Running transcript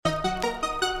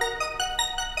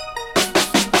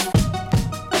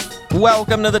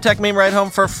Welcome to the Tech Meme Ride Home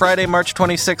for Friday, March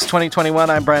 26, 2021.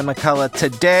 I'm Brian McCullough.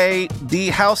 Today, the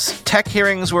House tech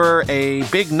hearings were a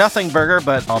big nothing burger,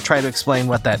 but I'll try to explain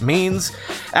what that means.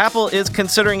 Apple is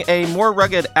considering a more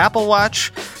rugged Apple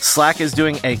Watch. Slack is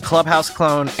doing a Clubhouse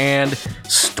clone, and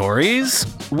stories?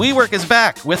 WeWork is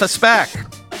back with a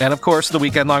SPAC. And of course, the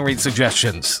weekend-long read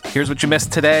suggestions. Here's what you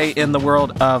missed today in the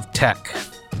world of tech.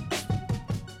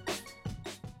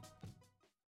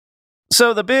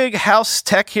 So the big House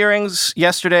tech hearings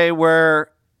yesterday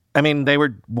were, they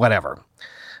were whatever.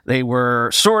 They were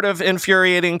sort of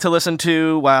infuriating to listen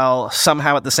to while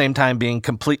somehow at the same time being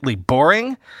completely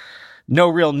boring. No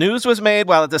real news was made,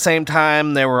 while at the same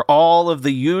time there were all of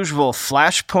the usual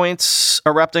flashpoints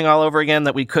erupting all over again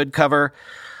that we could cover.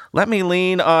 Let me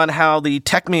lean on how the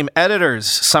Tech Meme editors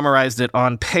summarized it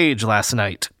on Page last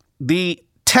night. The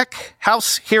Tech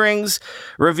House hearings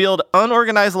revealed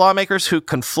unorganized lawmakers who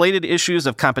conflated issues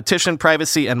of competition,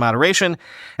 privacy, and moderation,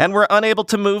 and were unable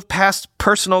to move past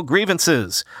personal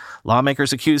grievances.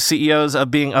 Lawmakers accused CEOs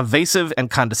of being evasive and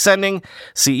condescending.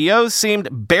 CEOs seemed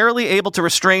barely able to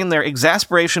restrain their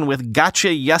exasperation with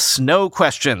gotcha yes-no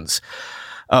questions.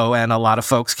 Oh, and a lot of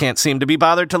folks can't seem to be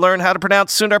bothered to learn how to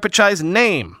pronounce Sundar Pichai's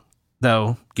name.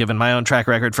 Though, given my own track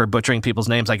record for butchering people's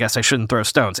names, I guess I shouldn't throw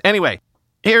stones. Anyway,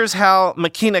 here's how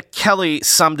McKenna Kelly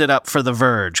summed it up for The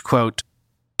Verge, quote,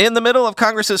 "In the middle of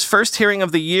Congress's first hearing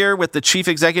of the year with the chief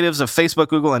executives of Facebook,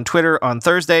 Google, and Twitter on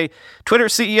Thursday, Twitter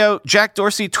CEO Jack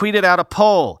Dorsey tweeted out a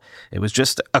poll. It was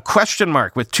just a question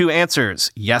mark with two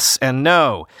answers, yes and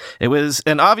no. It was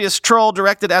an obvious troll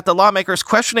directed at the lawmakers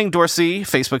questioning Dorsey,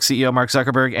 Facebook CEO Mark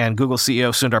Zuckerberg, and Google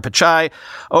CEO Sundar Pichai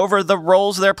over the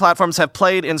roles their platforms have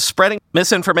played in spreading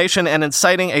misinformation and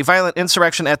inciting a violent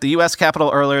insurrection at the U.S.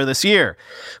 Capitol earlier this year.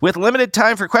 With limited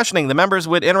time for questioning, the members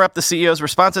would interrupt the CEO's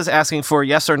responses asking for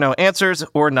yes or no answers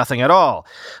or nothing at all.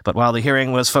 But while the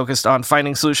hearing was focused on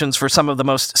finding solutions for some of the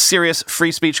most serious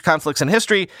free speech conflicts in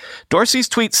history, Dorsey's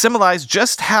tweet symbolized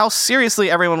just how seriously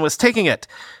everyone was taking it.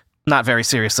 Not very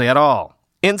seriously at all.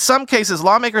 In some cases,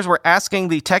 lawmakers were asking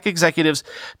the tech executives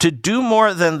to do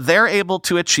more than they're able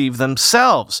to achieve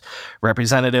themselves.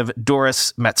 Representative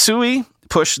Doris Matsui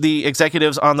pushed the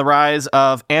executives on the rise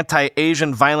of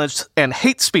anti-Asian violence and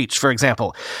hate speech, for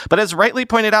example. But as rightly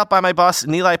pointed out by my boss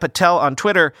Nilay Patel on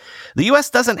Twitter, the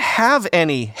U.S. doesn't have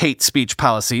any hate speech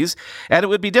policies, and it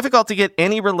would be difficult to get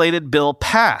any related bill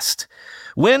passed.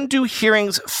 When do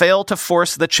hearings fail to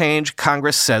force the change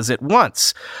Congress says it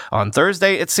wants? On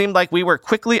Thursday, it seemed like we were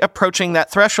quickly approaching that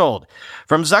threshold.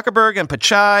 From Zuckerberg and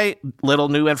Pichai, little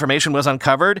new information was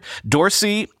uncovered.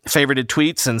 Dorsey favorited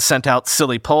tweets and sent out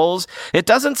silly polls. It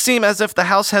doesn't seem as if the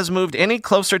House has moved any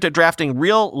closer to drafting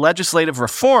real legislative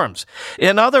reforms.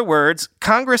 In other words,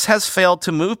 Congress has failed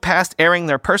to move past airing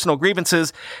their personal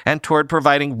grievances and toward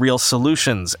providing real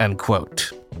solutions, end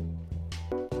quote.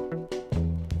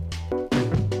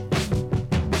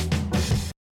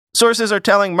 Sources are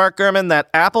telling Mark Gurman that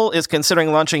Apple is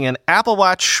considering launching an Apple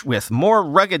Watch with more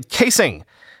rugged casing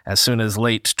as soon as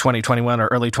late 2021 or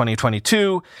early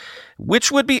 2022,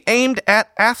 which would be aimed at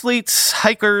athletes,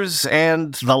 hikers,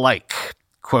 and the like.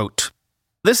 Quote,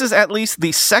 "This is at least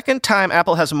the second time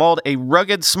Apple has mauled a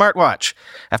rugged smartwatch.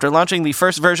 After launching the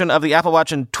first version of the Apple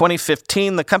Watch in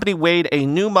 2015, the company weighed a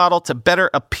new model to better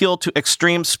appeal to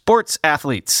extreme sports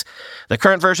athletes. The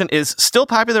current version is still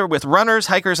popular with runners,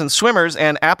 hikers, and swimmers,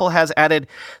 and Apple has added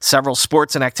several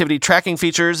sports and activity tracking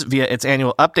features via its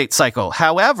annual update cycle.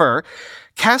 However,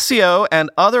 Casio and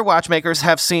other watchmakers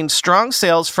have seen strong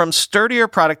sales from sturdier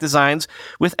product designs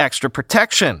with extra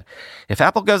protection. If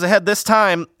Apple goes ahead this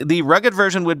time, the rugged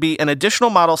version would be an additional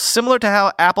model similar to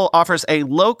how Apple offers a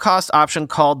low-cost option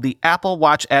called the Apple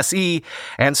Watch SE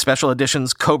and special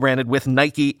editions co-branded with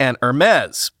Nike and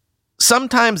Hermes.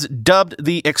 Sometimes dubbed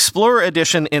the Explorer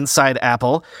Edition inside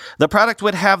Apple, the product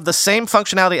would have the same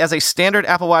functionality as a standard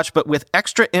Apple Watch, but with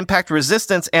extra impact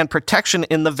resistance and protection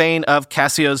in the vein of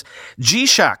Casio's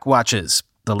G-Shock watches.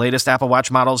 The latest Apple Watch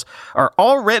models are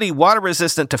already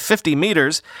water-resistant to 50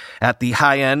 meters at the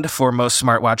high end for most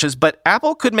smartwatches, but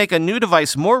Apple could make a new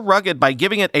device more rugged by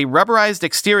giving it a rubberized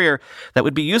exterior that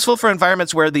would be useful for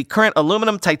environments where the current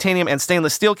aluminum, titanium, and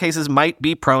stainless steel cases might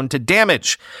be prone to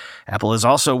damage. Apple is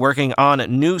also working on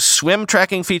new swim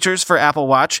tracking features for Apple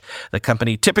Watch. The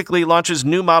company typically launches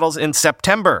new models in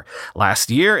September.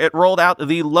 Last year, it rolled out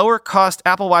the lower-cost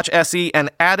Apple Watch SE and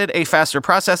added a faster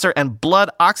processor and blood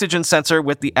oxygen sensor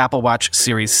with the Apple Watch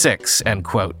Series 6, end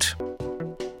quote.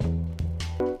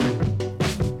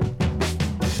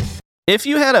 If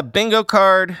you had a bingo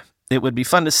card, it would be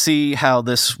fun to see how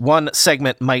this one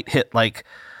segment might hit like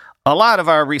a lot of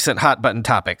our recent hot button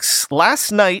topics.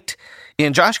 Last night,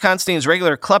 In Josh Constein's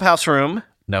regular Clubhouse room,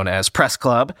 known as Press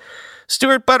Club,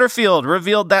 Stuart Butterfield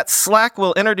revealed that Slack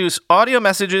will introduce audio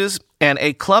messages and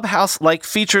a Clubhouse-like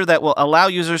feature that will allow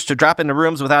users to drop into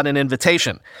rooms without an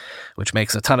invitation, which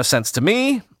makes a ton of sense to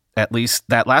me, at least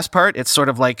that last part. It's sort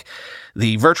of like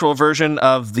the virtual version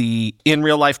of the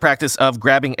in-real-life practice of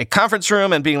grabbing a conference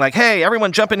room and being like, hey,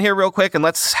 everyone jump in here real quick and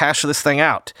let's hash this thing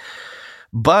out.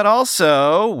 But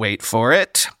also, wait for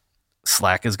it,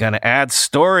 Slack is going to add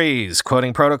stories,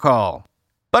 quoting protocol.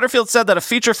 Butterfield said that a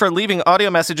feature for leaving audio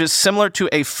messages similar to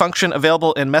a function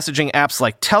available in messaging apps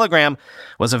like Telegram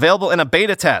was available in a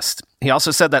beta test. He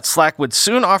also said that Slack would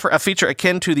soon offer a feature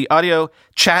akin to the audio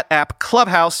chat app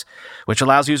Clubhouse, which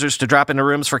allows users to drop into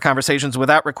rooms for conversations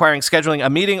without requiring scheduling a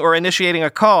meeting or initiating a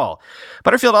call.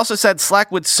 Butterfield also said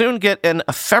Slack would soon get an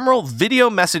ephemeral video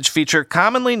message feature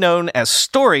commonly known as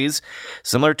stories,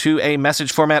 similar to a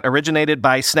message format originated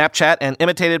by Snapchat and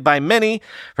imitated by many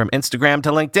from Instagram to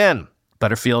LinkedIn.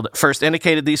 Butterfield first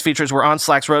indicated these features were on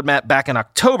Slack's roadmap back in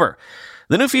October.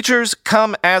 The new features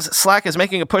come as Slack is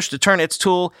making a push to turn its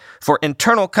tool for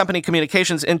internal company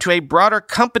communications into a broader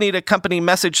company-to-company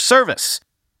message service.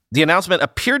 The announcement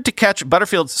appeared to catch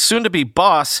Butterfield's soon-to-be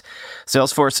boss,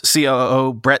 Salesforce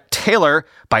COO Bret Taylor,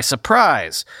 by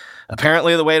surprise.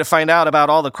 Apparently, the way to find out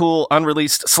about all the cool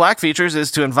unreleased Slack features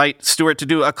is to invite Stuart to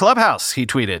do a Clubhouse, he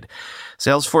tweeted.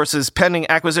 Salesforce's pending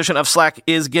acquisition of Slack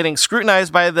is getting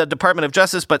scrutinized by the Department of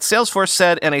Justice, but Salesforce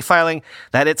said in a filing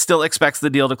that it still expects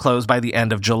the deal to close by the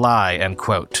end of July, end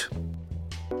quote.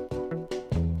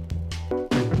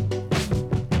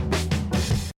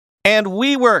 And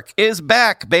WeWork is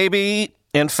back, baby.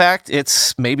 In fact,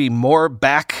 it's maybe more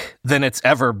back than it's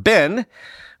ever been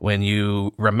when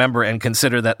you remember and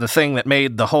consider that the thing that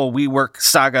made the whole WeWork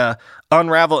saga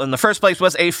unravel in the first place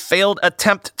was a failed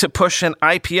attempt to push an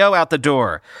IPO out the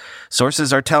door.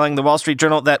 Sources are telling the Wall Street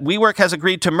Journal that WeWork has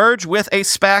agreed to merge with a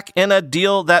SPAC in a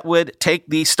deal that would take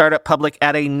the startup public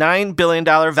at a $9 billion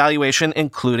valuation,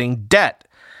 including debt.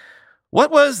 What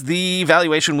was the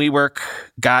valuation WeWork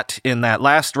got in that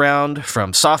last round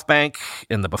from SoftBank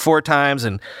in the before times,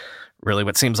 and really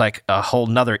what seems like a whole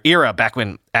nother era back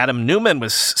when Adam Neumann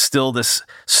was still this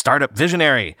startup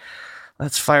visionary?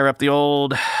 Let's fire up the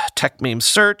old tech meme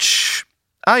search.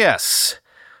 Ah, yes,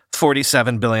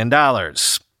 $47 billion.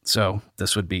 So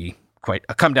this would be quite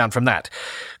a come down from that.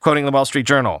 Quoting the Wall Street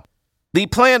Journal, the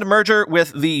planned merger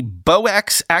with the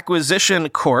Boex Acquisition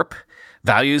Corp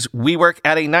values WeWork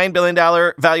at a $9 billion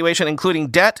valuation, including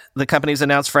debt, the companies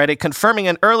announced Friday, confirming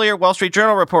an earlier Wall Street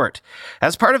Journal report.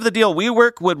 As part of the deal,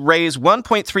 WeWork would raise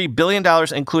 $1.3 billion,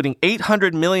 including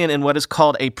 $800 million in what is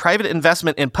called a private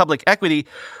investment in public equity,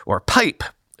 or PIPE,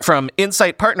 from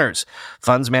Insight Partners,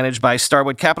 funds managed by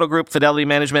Starwood Capital Group, Fidelity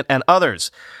Management, and others.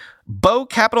 Bow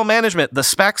Capital Management, the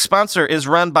SPAC sponsor, is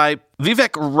run by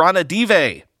Vivek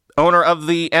Ranadive, owner of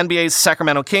the NBA's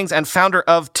Sacramento Kings and founder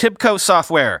of Tibco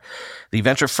Software. The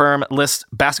venture firm lists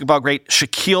basketball great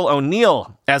Shaquille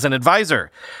O'Neal as an advisor.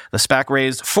 The SPAC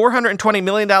raised $420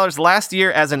 million last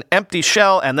year as an empty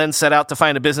shell and then set out to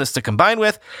find a business to combine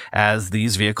with, as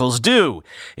these vehicles do.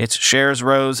 Its shares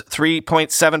rose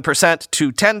 3.7%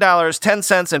 to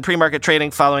 $10.10 in pre-market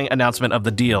trading following announcement of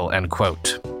the deal, end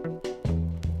quote.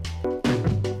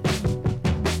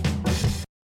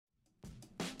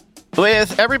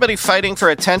 With everybody fighting for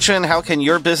attention, how can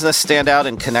your business stand out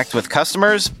and connect with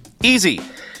customers? Easy.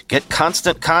 Get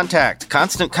Constant Contact.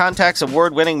 Constant Contact's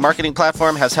award-winning marketing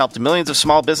platform has helped millions of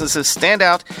small businesses stand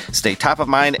out, stay top of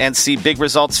mind, and see big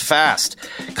results fast.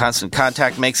 Constant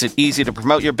Contact makes it easy to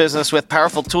promote your business with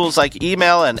powerful tools like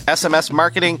email and SMS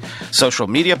marketing, social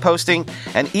media posting,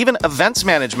 and even events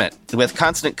management. With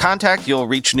Constant Contact, you'll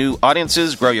reach new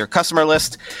audiences, grow your customer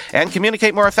list, and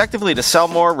communicate more effectively to sell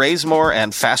more, raise more,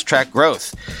 and fast-track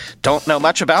growth. Don't know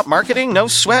much about marketing? No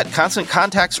sweat. Constant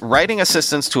Contact's writing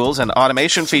assistance tools and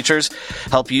automation features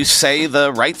help you say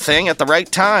the right thing at the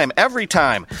right time, every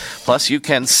time. Plus, you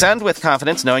can send with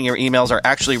confidence knowing your emails are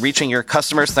actually reaching your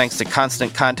customers thanks to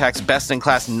Constant Contact's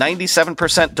best-in-class 97%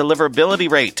 deliverability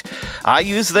rate. I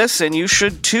use this, and you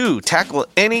should too. Tackle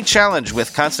any challenge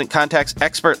with Constant Contact's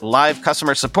expert live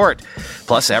customer support.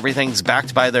 Plus, everything's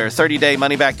backed by their 30-day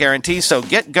money-back guarantee, so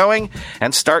get going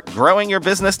and start growing your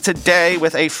business today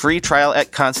with a free trial at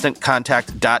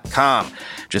ConstantContact.com.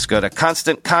 Just go to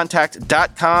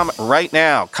ConstantContact.com right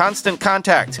now. Constant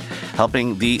Contact,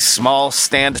 helping the small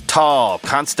stand tall.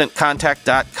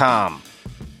 ConstantContact.com.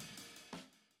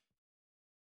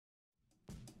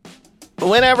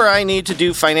 Whenever I need to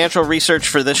do financial research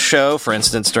for this show, for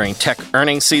instance during tech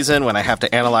earnings season when I have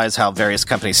to analyze how various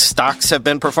companies' stocks have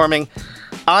been performing,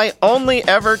 I only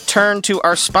ever turn to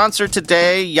our sponsor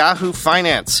today, Yahoo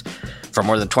Finance. For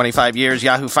more than 25 years,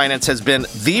 Yahoo Finance has been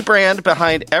the brand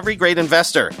behind every great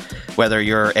investor. Whether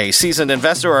you're a seasoned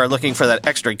investor or are looking for that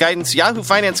extra guidance, Yahoo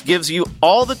Finance gives you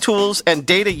all the tools and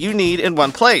data you need in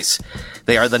one place.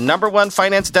 They are the #1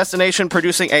 finance destination,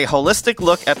 producing a holistic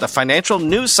look at the financial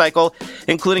news cycle,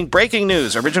 including breaking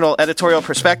news, original editorial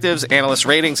perspectives, analyst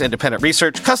ratings, independent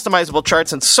research, customizable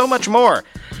charts, and so much more.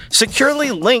 Securely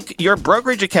link your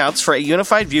brokerage accounts for a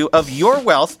unified view of your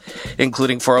wealth,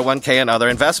 including 401k and other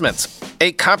investments.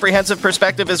 A comprehensive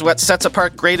perspective is what sets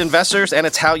apart great investors, and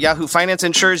it's how Yahoo Finance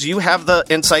ensures you have the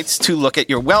insights to look at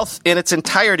your wealth in its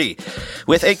entirety.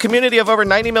 With a community of over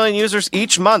 90 million users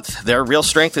each month, their real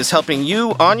strength is helping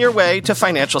you on your way to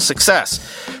financial success.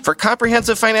 For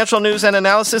comprehensive financial news and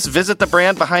analysis, visit the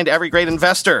brand behind every great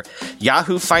investor,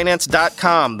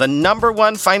 yahoofinance.com, the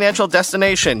 #1 financial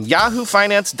destination,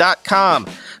 yahoofinance.com.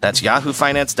 That's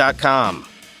yahoofinance.com.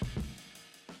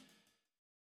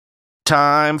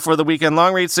 Time for the weekend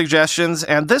long read suggestions,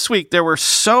 and this week there were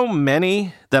so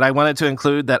many that I wanted to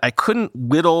include that I couldn't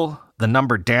whittle the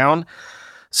number down.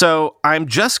 So I'm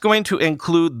just going to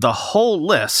include the whole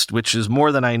list, which is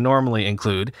more than I normally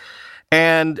include.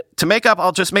 And to make up,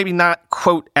 I'll just maybe not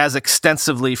quote as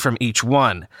extensively from each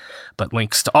one, but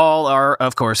links to all are,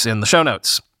 of course, in the show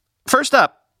notes. First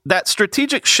up, that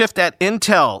strategic shift at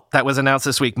Intel that was announced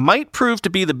this week might prove to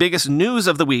be the biggest news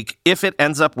of the week if it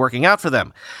ends up working out for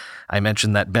them. I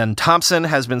mentioned that Ben Thompson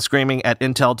has been screaming at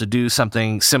Intel to do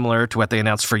something similar to what they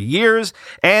announced for years,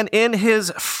 and in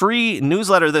his free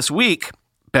newsletter this week,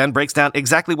 Ben breaks down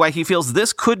exactly why he feels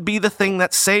this could be the thing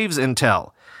that saves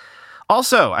Intel.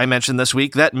 Also, I mentioned this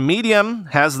week that Medium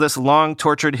has this long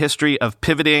tortured history of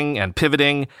pivoting and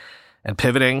pivoting and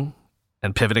pivoting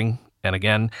and pivoting and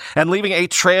again, and leaving a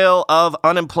trail of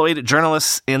unemployed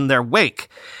journalists in their wake.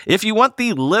 If you want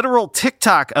the literal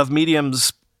TikTok of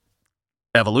Medium's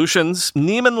evolutions,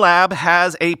 Nieman Lab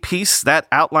has a piece that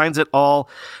outlines it all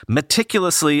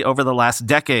meticulously over the last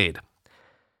decade.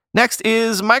 Next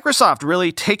is Microsoft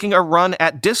really taking a run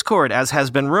at Discord, as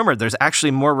has been rumored. There's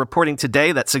actually more reporting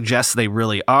today that suggests they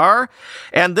really are.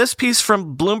 And this piece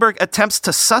from Bloomberg attempts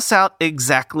to suss out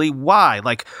exactly why.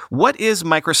 Like, what is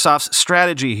Microsoft's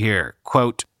strategy here?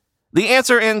 Quote, "The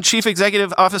answer in Chief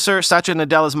Executive Officer Satya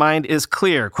Nadella's mind is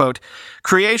clear. Quote,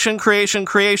 creation, creation,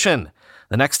 creation.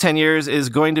 The next 10 years is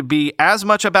going to be as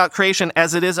much about creation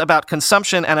as it is about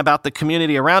consumption and about the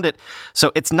community around it.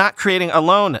 So it's not creating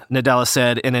alone," Nadella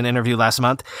said in an interview last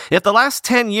month. "If the last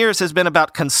 10 years has been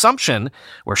about consumption,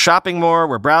 we're shopping more,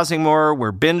 we're browsing more,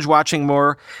 we're binge watching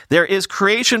more. There is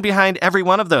creation behind every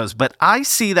one of those, but I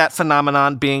see that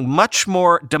phenomenon being much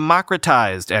more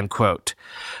democratized," end quote.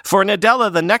 For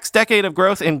Nadella, the next decade of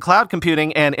growth in cloud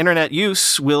computing and internet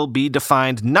use will be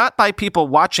defined not by people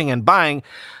watching and buying,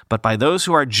 but by those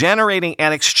who are generating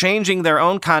and exchanging their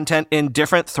own content in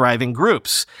different thriving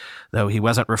groups. Though he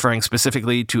wasn't referring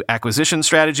specifically to acquisition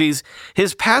strategies,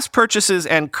 his past purchases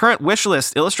and current wish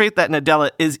list illustrate that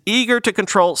Nadella is eager to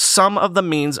control some of the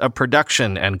means of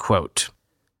production, end quote.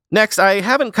 Next, I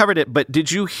haven't covered it, but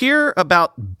did you hear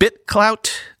about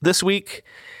BitClout this week?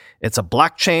 It's a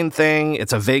blockchain thing,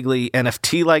 it's a vaguely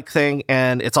NFT-like thing,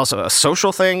 and it's also a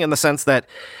social thing in the sense that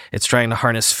it's trying to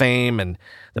harness fame and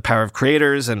the power of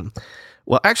creators. And,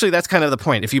 well, actually, that's kind of the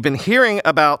point. If you've been hearing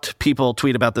about people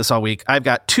tweet about this all week, I've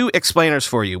got two explainers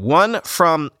for you, one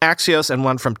from Axios and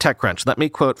one from TechCrunch. Let me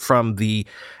quote from the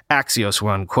Axios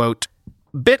one, quote,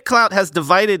 "BitClout has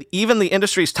divided even the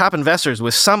industry's top investors,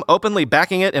 with some openly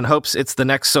backing it in hopes it's the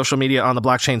next social media on the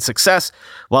blockchain success,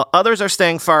 while others are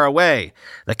staying far away.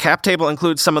 The cap table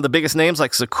includes some of the biggest names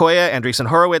like Sequoia, Andreessen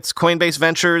Horowitz, Coinbase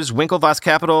Ventures, Winklevoss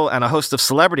Capital, and a host of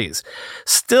celebrities.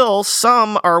 Still,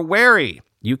 some are wary.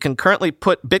 You can currently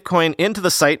put Bitcoin into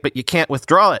the site, but you can't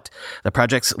withdraw it. The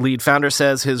project's lead founder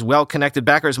says his well-connected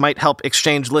backers might help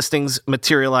exchange listings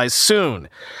materialize soon.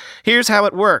 Here's how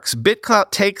it works. BitClout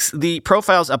takes the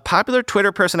profiles of popular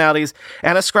Twitter personalities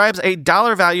and ascribes a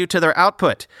dollar value to their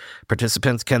output.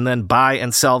 Participants can then buy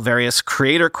and sell various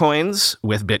creator coins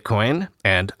with Bitcoin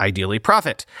and ideally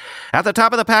profit. At the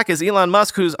top of the pack is Elon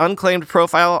Musk, whose unclaimed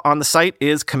profile on the site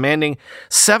is commanding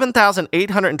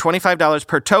 $7,825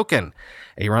 per token.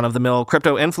 A run-of-the-mill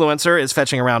crypto influencer is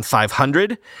fetching around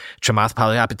 $500. Chamath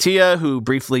Palihapitiya, who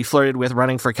briefly flirted with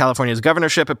running for California's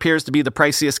governorship, appears to be the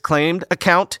priciest claimed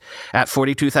account at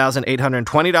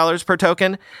 $42,820 per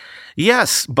token.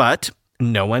 Yes, but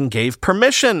no one gave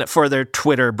permission for their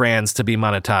Twitter brands to be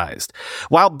monetized.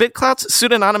 While BitClout's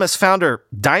pseudonymous founder,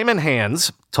 Diamond Hands,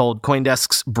 told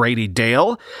CoinDesk's Brady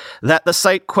Dale that the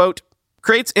site, quote,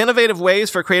 creates innovative ways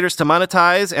for creators to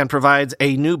monetize and provides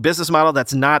a new business model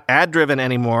that's not ad-driven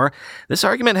anymore, this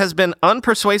argument has been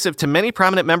unpersuasive to many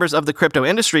prominent members of the crypto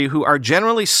industry who are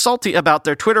generally salty about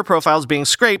their Twitter profiles being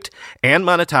scraped and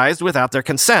monetized without their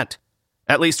consent.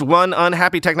 At least one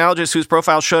unhappy technologist whose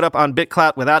profile showed up on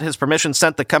BitClout without his permission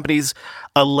sent the company's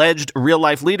alleged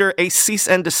real-life leader a cease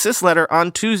and desist letter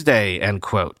on Tuesday, end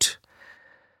quote.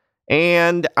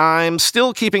 And I'm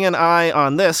still keeping an eye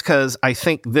on this because I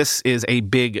think this is a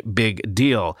big, big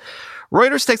deal.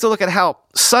 Reuters takes a look at how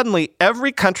suddenly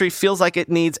every country feels like it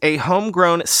needs a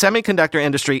homegrown semiconductor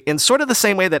industry in sort of the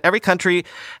same way that every country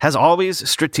has always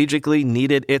strategically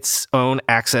needed its own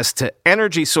access to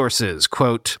energy sources.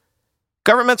 Quote,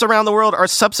 governments around the world are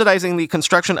subsidizing the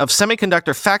construction of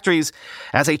semiconductor factories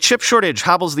as a chip shortage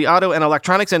hobbles the auto and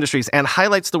electronics industries and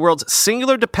highlights the world's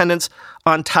singular dependence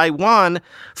on Taiwan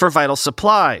for vital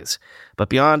supplies. But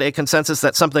beyond a consensus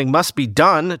that something must be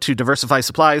done to diversify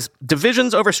supplies,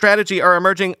 divisions over strategy are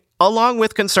emerging, along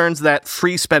with concerns that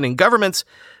free-spending governments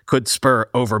could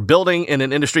spur overbuilding in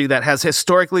an industry that has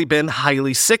historically been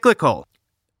highly cyclical.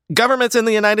 Governments in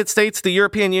the United States, the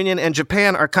European Union, and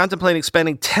Japan are contemplating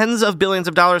spending tens of billions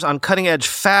of dollars on cutting-edge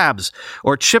fabs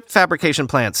or chip fabrication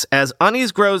plants as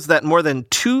unease grows that more than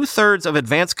 2/3 of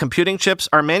advanced computing chips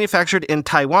are manufactured in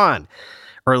Taiwan.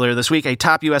 Earlier this week, a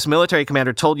top U.S. military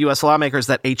commander told U.S. lawmakers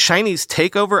that a Chinese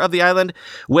takeover of the island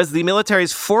was the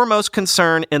military's foremost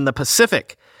concern in the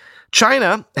Pacific.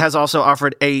 China has also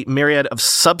offered a myriad of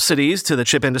subsidies to the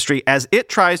chip industry as it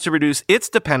tries to reduce its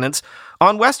dependence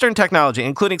on Western technology,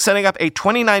 including setting up a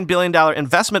 $29 billion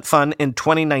investment fund in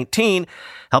 2019,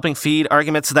 helping feed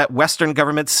arguments that Western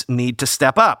governments need to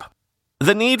step up.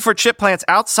 The need for chip plants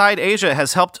outside Asia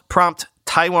has helped prompt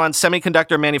Taiwan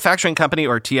Semiconductor Manufacturing Company,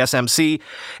 or TSMC,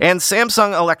 and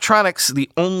Samsung Electronics, the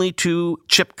only two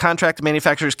chip contract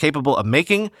manufacturers capable of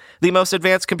making the most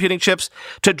advanced computing chips,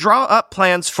 to draw up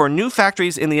plans for new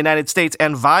factories in the United States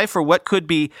and vie for what could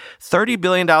be $30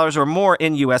 billion or more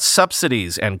in U.S.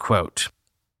 subsidies, end quote.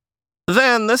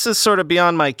 Then, this is sort of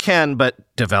beyond my ken, but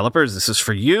developers, this is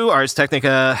for you. Ars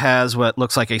Technica has what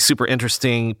looks like a super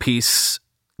interesting piece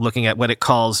looking at what it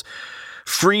calls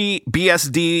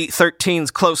FreeBSD 13's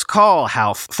close call,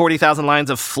 how 40,000 lines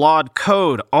of flawed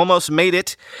code almost made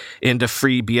it into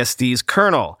FreeBSD's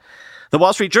kernel. The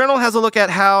Wall Street Journal has a look at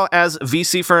how, as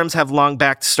VC firms have long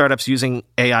backed startups using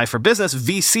AI for business,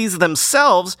 VCs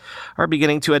themselves are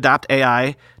beginning to adopt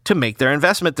AI to make their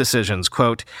investment decisions.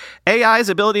 Quote, AI's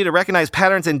ability to recognize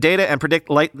patterns in data and predict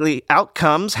likely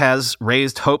outcomes has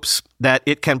raised hopes that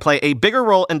it can play a bigger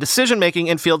role in decision-making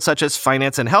in fields such as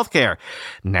finance and healthcare.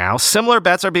 Now, similar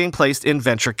bets are being placed in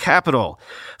venture capital.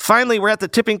 Finally, we're at the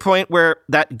tipping point where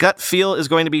that gut feel is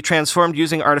going to be transformed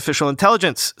using artificial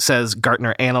intelligence, says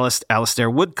Gartner analyst Alistair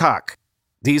Woodcock.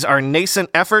 These are nascent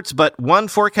efforts, but one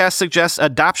forecast suggests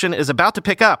adoption is about to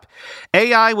pick up.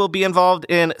 AI will be involved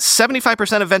in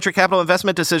 75% of venture capital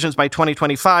investment decisions by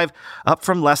 2025, up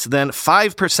from less than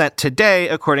 5% today,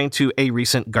 according to a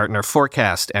recent Gartner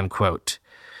forecast, end quote.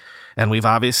 And we've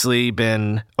obviously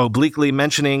been obliquely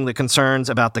mentioning the concerns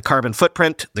about the carbon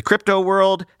footprint the crypto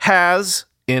world has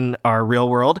in our real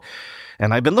world.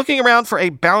 And I've been looking around for a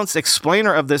balanced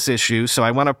explainer of this issue, so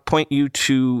I want to point you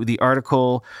to the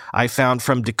article I found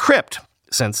from Decrypt.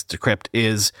 Since Decrypt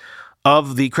is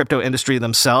of the crypto industry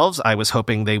themselves, I was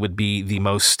hoping they would be the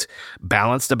most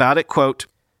balanced about it. Quote,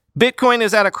 Bitcoin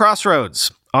is at a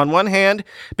crossroads. On one hand,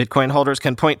 Bitcoin holders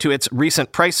can point to its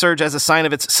recent price surge as a sign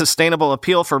of its sustainable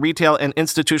appeal for retail and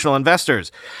institutional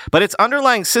investors. But its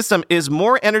underlying system is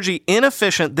more energy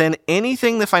inefficient than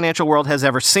anything the financial world has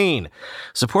ever seen.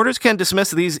 Supporters can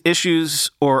dismiss these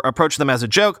issues or approach them as a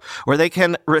joke, or they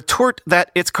can retort that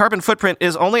its carbon footprint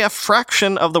is only a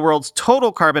fraction of the world's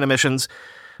total carbon emissions,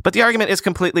 but the argument is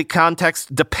completely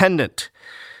context dependent.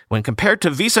 When compared to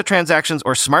Visa transactions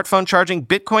or smartphone charging,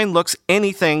 Bitcoin looks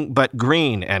anything but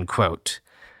green, end quote.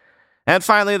 And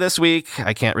finally this week,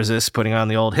 I can't resist putting on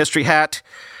the old history hat,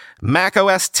 Mac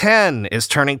OS X is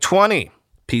turning 20.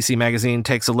 PC Magazine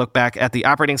takes a look back at the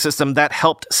operating system that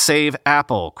helped save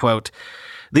Apple. Quote,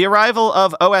 the arrival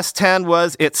of OS X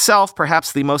was itself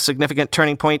perhaps the most significant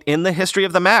turning point in the history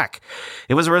of the Mac.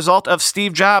 It was a result of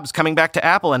Steve Jobs coming back to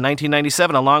Apple in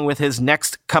 1997 along with his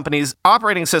next company's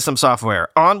operating system software,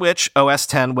 on which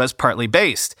OS X was partly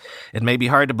based. It may be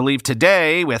hard to believe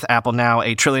today, with Apple now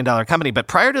a trillion-dollar company, but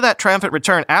prior to that triumphant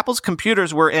return, Apple's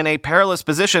computers were in a perilous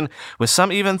position, with some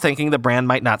even thinking the brand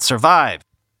might not survive.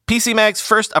 PC Mag's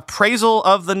first appraisal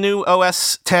of the new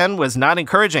OS X was not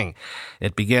encouraging.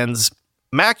 It begins,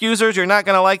 Mac users, you're not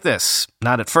going to like this.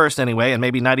 Not at first, anyway, and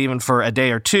maybe not even for a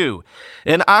day or two.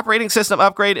 An operating system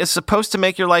upgrade is supposed to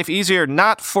make your life easier,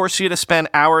 not force you to spend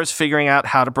hours figuring out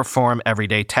how to perform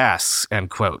everyday tasks, end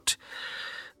quote.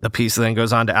 The piece then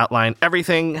goes on to outline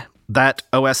everything that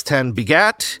OS X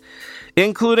begat,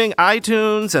 including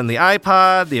iTunes and the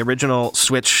iPod, the original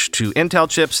switch to Intel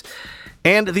chips,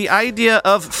 and the idea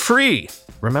of free.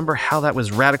 Remember how that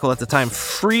was radical at the time?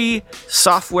 Free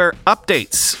software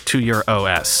updates to your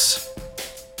OS.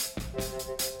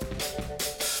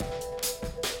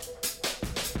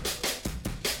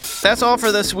 That's all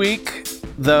for this week,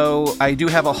 though I do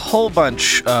have a whole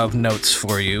bunch of notes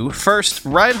for you. First,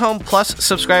 Ride Home Plus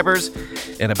subscribers,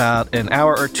 in about an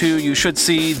hour or two, you should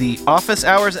see the Office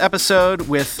Hours episode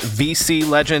with VC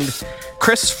legend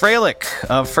Chris Fralick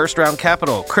of First Round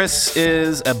Capital. Chris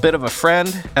is a bit of a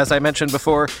friend, as I mentioned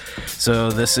before, so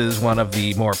this is one of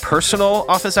the more personal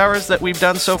Office Hours that we've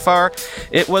done so far.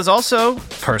 It was also,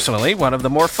 personally, one of the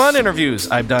more fun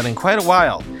interviews I've done in quite a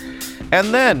while.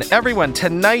 And then, everyone,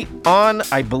 tonight on,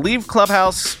 I believe,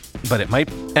 Clubhouse, but it might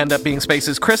end up being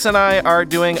Spaces, Chris and I are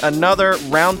doing another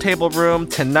Roundtable Room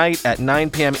tonight at 9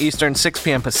 p.m. Eastern, 6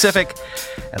 p.m. Pacific.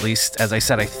 At least, as I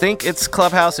said, I think it's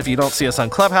Clubhouse. If you don't see us on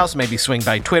Clubhouse, maybe swing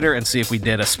by Twitter and see if we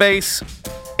did a space.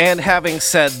 And having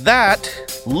said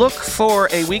that, look for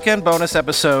a weekend bonus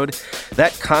episode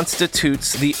that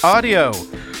constitutes the audio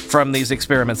from these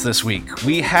experiments this week.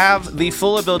 We have the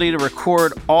full ability to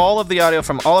record all of the audio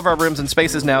from all of our rooms and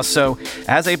spaces now, so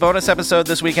as a bonus episode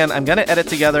this weekend, I'm going to edit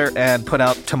together and put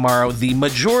out tomorrow the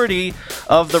majority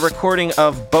of the recording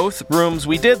of both rooms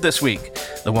we did this week.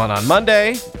 The one on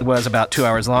Monday was about 2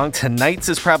 hours long. Tonight's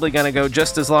is probably going to go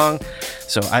just as long,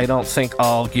 so I don't think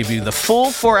I'll give you the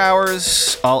full 4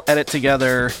 hours. I'll edit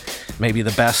together maybe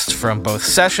the best from both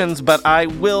sessions, but I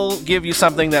will give you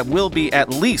something that will be at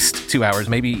least 2 hours,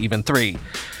 maybe even 3.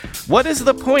 What is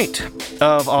the point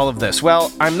of all of this?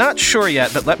 Well, I'm not sure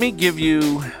yet, but let me give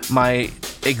you my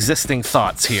existing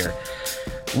thoughts here.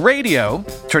 Radio,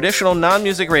 traditional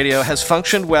non-music radio, has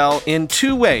functioned well in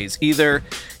two ways. Either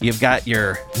you've got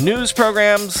your news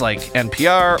programs like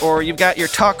NPR, or you've got your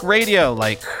talk radio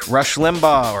like Rush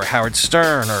Limbaugh or Howard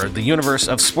Stern or the universe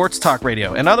of sports talk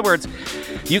radio. In other words,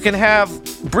 you can have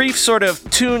brief sort of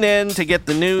tune in to get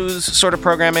the news sort of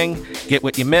programming, get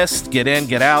what you missed, get in,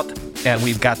 get out, and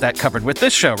we've got that covered with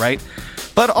this show, right?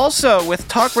 But also, with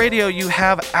talk radio, you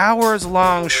have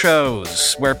hours-long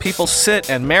shows where people sit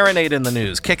and marinate in the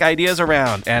news, kick ideas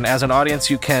around, and as an audience,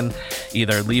 you can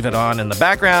either leave it on in the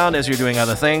background as you're doing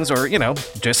other things, or,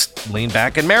 just lean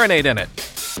back and marinate in it.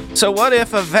 So what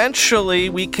if eventually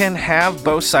we can have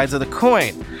both sides of the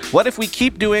coin? What if we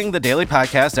keep doing the daily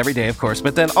podcast every day, of course,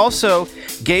 but then also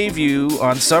gave you,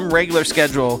 on some regular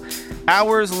schedule,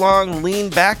 hours-long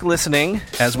lean-back listening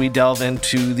as we delve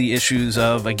into the issues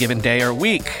of a given day or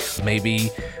week.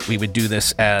 Maybe we would do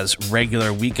this as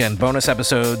regular weekend bonus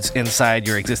episodes inside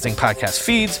your existing podcast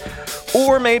feeds,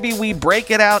 or maybe we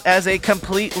break it out as a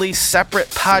completely separate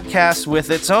podcast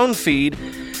with its own feed.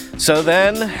 So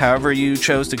then, however you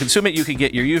chose to consume it, you could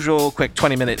get your usual quick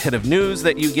 20-minute hit of news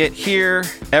that you get here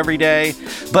every day,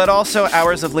 but also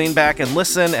hours of lean back and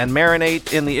listen and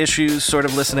marinate in the issues, sort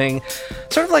of listening,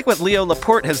 sort of like what Leo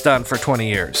Laporte has done for 20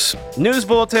 years. News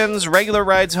bulletins, regular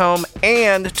rides home,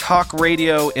 and talk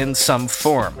radio in some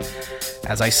form.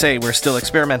 As I say, we're still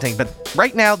experimenting, but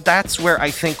right now that's where I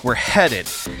think we're headed.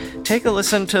 Take a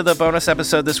listen to the bonus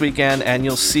episode this weekend and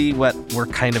you'll see what we're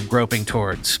kind of groping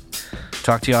towards.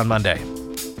 Talk to you on Monday.